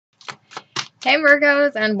Hey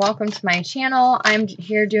Virgos, and welcome to my channel. I'm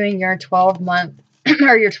here doing your 12-month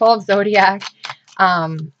or your 12 zodiac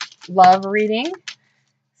love reading.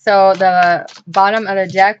 So the bottom of the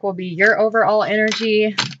deck will be your overall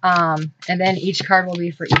energy, and then each card will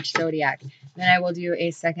be for each zodiac. Then I will do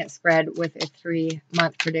a second spread with a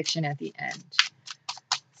 3-month prediction at the end.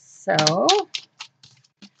 So,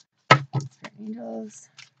 angels,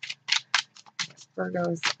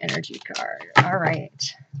 Virgo's energy card. All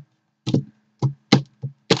right.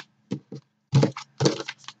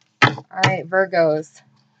 All right, Virgos.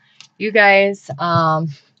 You guys,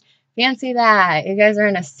 fancy that. You guys are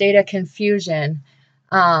in a state of confusion.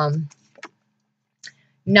 Not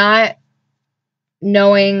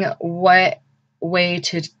knowing what way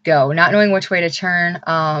to go. Not knowing which way to turn.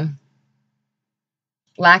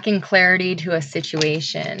 Lacking clarity to a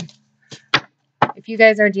situation. If you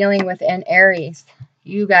guys are dealing with an Aries,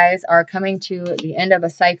 you guys are coming to the end of a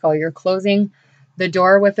cycle. You're closing the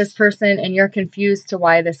door with this person and you're confused to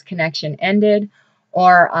why this connection ended.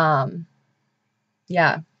 Or,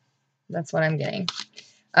 yeah, that's what I'm getting.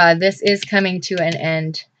 This is coming to an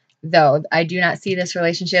end, though. I do not see this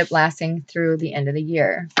relationship lasting through the end of the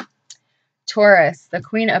year. Taurus, the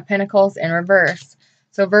Queen of Pentacles in reverse.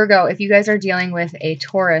 So Virgo, if you guys are dealing with a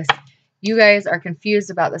Taurus, you guys are confused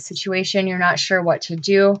about the situation. You're not sure what to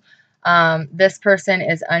do. This person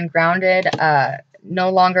is ungrounded,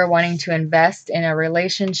 no longer wanting to invest in a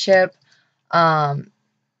relationship.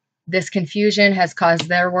 This confusion has caused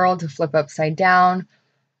their world to flip upside down.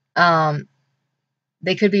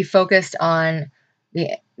 They could be focused on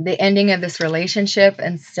the ending of this relationship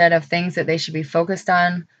instead of things that they should be focused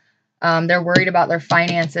on. They're worried about their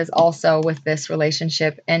finances also with this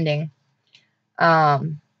relationship ending.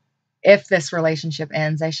 If this relationship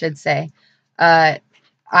ends, I should say.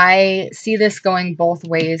 I see this going both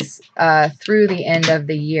ways through the end of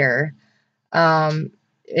the year.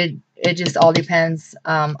 It just all depends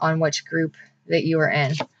on which group that you are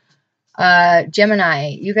in.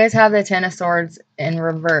 Gemini, you guys have the Ten of Swords in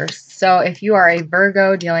reverse. So if you are a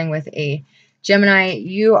Virgo dealing with a Gemini,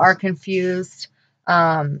 you are confused.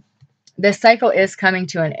 This cycle is coming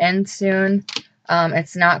to an end soon.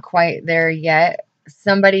 It's not quite there yet.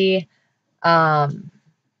 Somebody,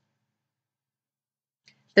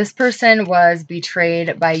 this person was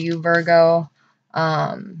betrayed by you, Virgo.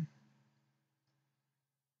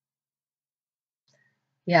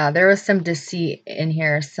 Yeah, there was some deceit in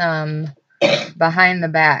here, some behind the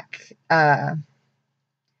back hurt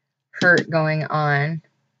going on.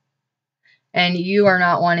 And you are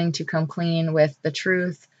not wanting to come clean with the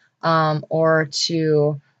truth or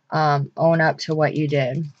to own up to what you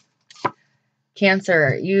did.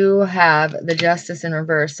 Cancer, you have the Justice in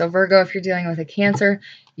reverse. So Virgo, if you're dealing with a Cancer,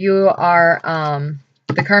 you are,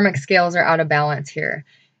 the karmic scales are out of balance here.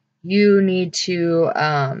 You need to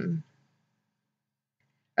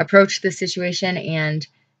approach the situation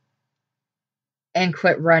and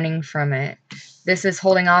quit running from it. This is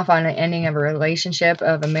holding off on an ending of a relationship,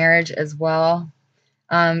 of a marriage as well.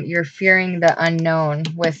 You're fearing the unknown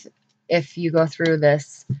if you go through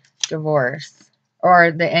this divorce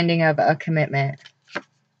or the ending of a commitment.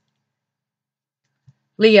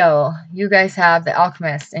 Leo, you guys have the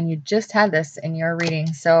Alchemist, and you just had this in your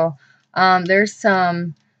reading. So there's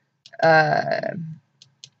some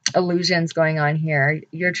illusions going on here.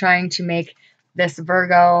 You're trying to make this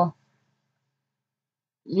Virgo,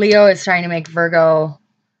 Leo is trying to make Virgo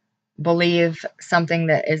believe something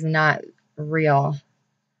that is not real.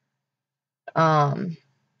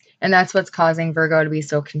 And that's what's causing Virgo to be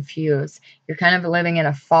so confused. You're kind of living in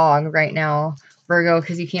a fog right now, Virgo,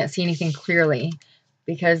 because you can't see anything clearly.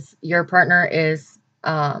 Because your partner is,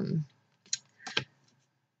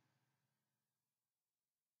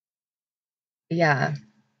 yeah,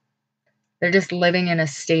 they're just living in a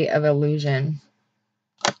state of illusion.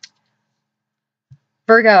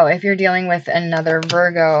 Virgo, if you're dealing with another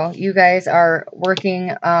Virgo, you guys are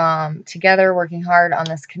working together, working hard on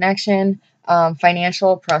this connection.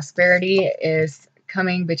 Financial prosperity is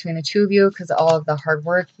coming between the two of you because of all of the hard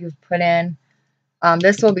work you've put in.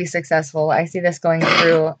 This will be successful. I see this going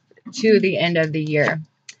through to the end of the year.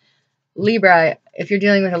 Libra, if you're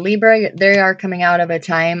dealing with a Libra, they are coming out of a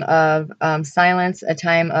time of silence, a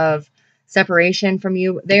time of separation from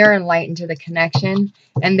you. They are enlightened to the connection,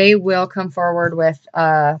 and they will come forward with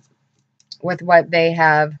what they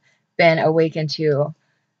have been awakened to.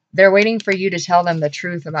 They're waiting for you to tell them the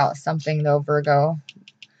truth about something, though, Virgo.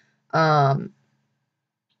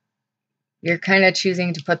 You're kind of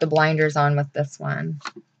choosing to put the blinders on with this one.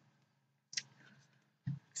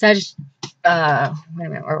 Wait a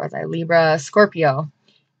minute, where was I? Libra, Scorpio.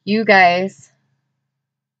 You guys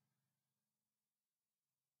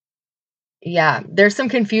Yeah, there's some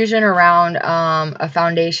confusion around a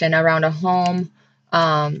foundation, around a home,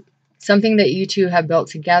 something that you two have built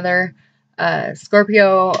together.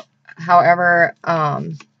 Scorpio, however,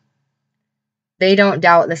 they don't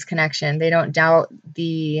doubt this connection. They don't doubt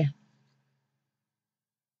the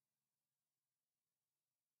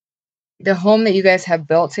home that you guys have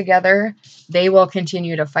built together. They will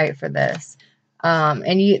continue to fight for this.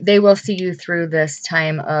 And they will see you through this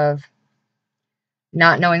time of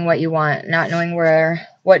not knowing what you want, not knowing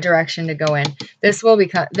what direction to go in. This will be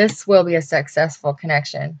a successful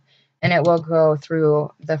connection, and it will go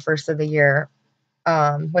through the first of the year,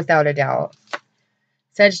 without a doubt.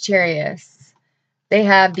 Sagittarius, they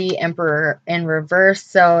have the Emperor in reverse,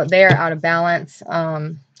 so they are out of balance.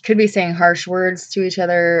 Could be saying harsh words to each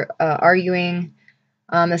other, arguing.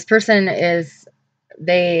 This person is,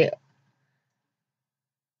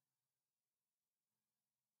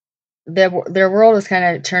 their world is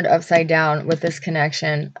kind of turned upside down with this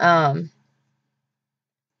connection.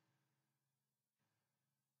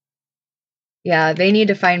 Yeah, they need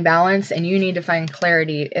to find balance, and you need to find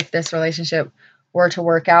clarity if this relationship were to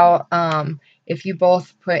work out. If you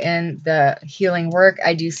both put in the healing work,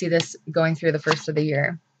 I do see this going through the first of the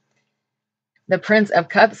year. The Prince of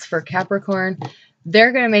Cups for Capricorn,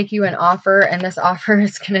 they're going to make you an offer, and this offer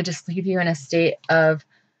is going to just leave you in a state of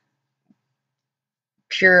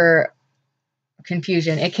pure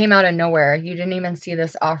confusion. It came out of nowhere. You didn't even see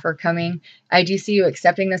this offer coming. I do see you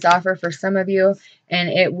accepting this offer for some of you, and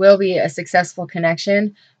it will be a successful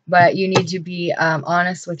connection, but you need to be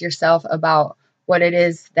honest with yourself about what it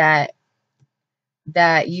is that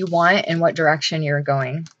you want and what direction you're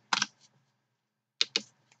going.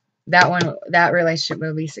 That relationship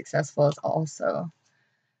will be successful as also.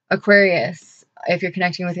 Aquarius, if you're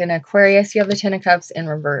connecting with an Aquarius, you have the Ten of Cups in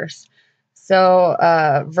reverse. So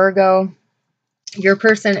Virgo, your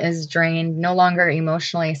person is drained, no longer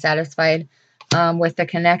emotionally satisfied with the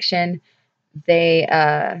connection.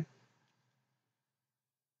 Yeah,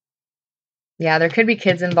 there could be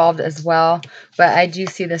kids involved as well, but I do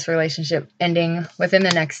see this relationship ending within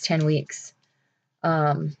the next 10 weeks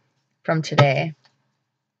from today.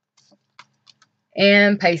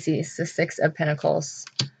 And Pisces, the Six of Pentacles.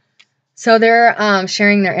 So they're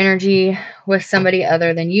sharing their energy with somebody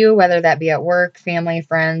other than you, whether that be at work, family,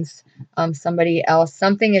 friends, somebody else.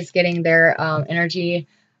 Something is getting their energy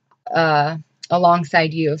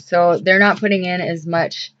alongside you. So they're not putting in as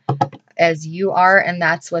much as you are, and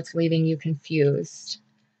that's what's leaving you confused.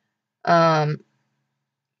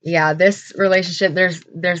 Yeah, this relationship,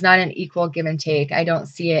 there's not an equal give and take. I don't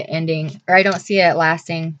see it ending, or I don't see it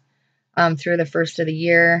lasting through the first of the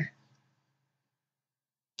year.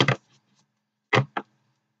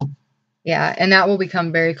 Yeah, and that will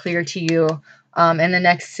become very clear to you in the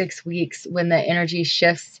next 6 weeks when the energy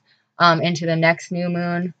shifts into the next new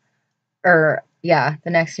moon, or yeah,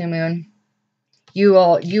 the next new moon. You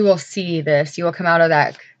will see this. You will come out of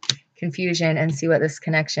that confusion and see what this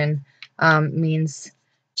connection means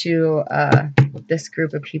to this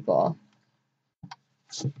group of people.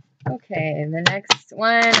 Okay, the next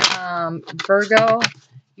one, Virgo.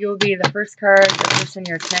 You'll be the first card. The person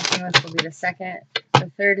you're connecting with will be the second.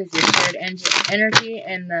 The third is your shared energy,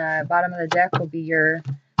 and the bottom of the deck will be your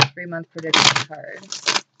 3-month prediction card.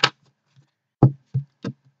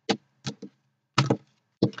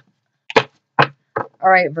 All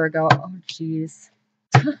right, Virgo. Oh, jeez.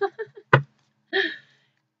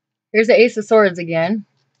 Here's the Ace of Swords again.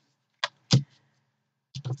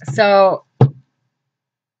 So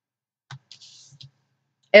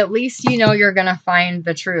at least you know you're going to find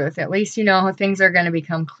the truth. At least you know things are going to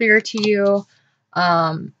become clear to you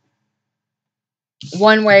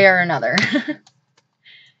one way or another.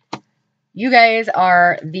 You guys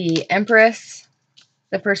are the Empress.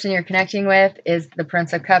 The person you're connecting with is the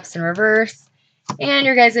Prince of Cups in reverse. And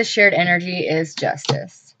your guys' shared energy is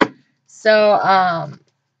Justice. So,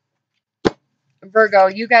 Virgo,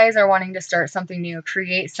 you guys are wanting to start something new,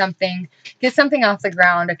 create something, get something off the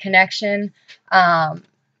ground, a connection.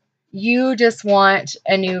 You just want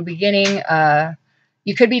a new beginning.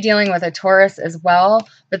 You could be dealing with a Taurus as well,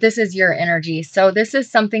 but this is your energy. So this is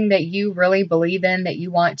something that you really believe in, that you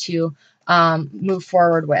want to move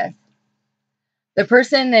forward with. The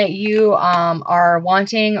person that you are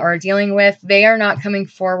wanting or dealing with, they are not coming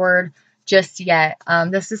forward just yet.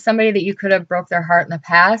 This is somebody that you could have broke their heart in the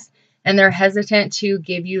past, and they're hesitant to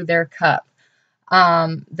give you their cup.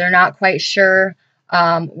 They're not quite sure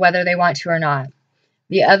whether they want to or not.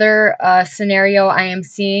 The other scenario I am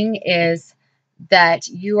seeing is that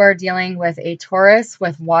you are dealing with a Taurus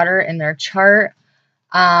with water in their chart.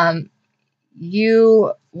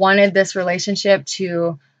 You wanted this relationship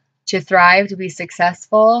to to thrive, to be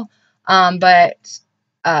successful. But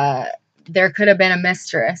there could have been a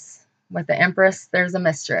mistress. With the Empress, there's a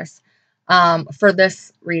mistress for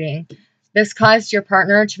this reading. This caused your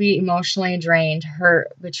partner to be emotionally drained,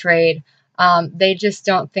 hurt, betrayed. They just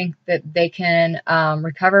don't think that they can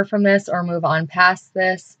recover from this or move on past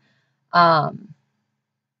this.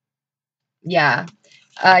 Yeah.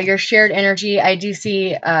 Your shared energy, I do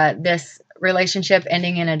see this relationship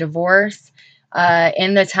ending in a divorce.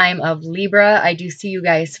 In the time of Libra, I do see you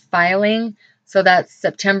guys filing. So that's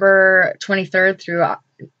September 23rd through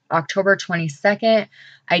October 22nd.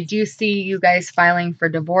 I do see you guys filing for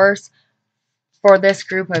divorce for this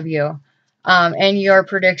group of you. And your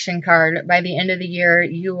prediction card, by the end of the year,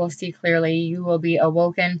 you will see clearly. You will be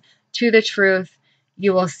awoken to the truth.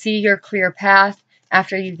 You will see your clear path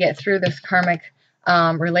after you get through this karmic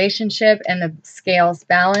relationship and the scales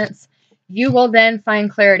balance. You will then find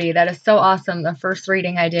clarity. That is so awesome. The first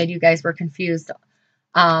reading I did, you guys were confused.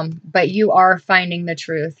 But you are finding the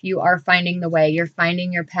truth. You are finding the way. You're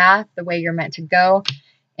finding your path, the way you're meant to go.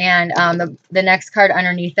 And the next card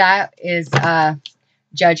underneath that is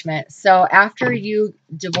Judgment. So after you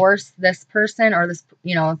divorce this person, or this,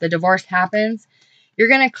 the divorce happens, you're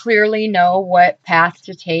going to clearly know what path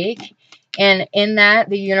to take. And in that,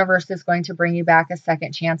 the universe is going to bring you back a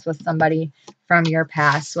second chance with somebody from your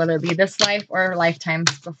past, whether it be this life or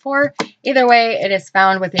lifetimes before. Either way, it is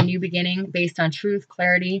found with a new beginning based on truth,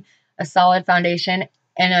 clarity, a solid foundation,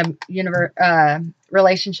 and a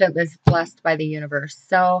relationship is blessed by the universe.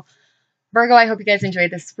 So Virgo, I hope you guys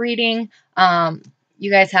enjoyed this reading. You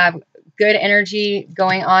guys have good energy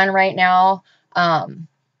going on right now.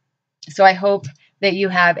 So I hope that you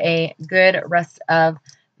have a good rest of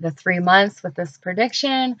the 3 months with this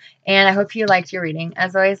prediction. And I hope you liked your reading.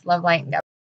 As always, love, light, and God.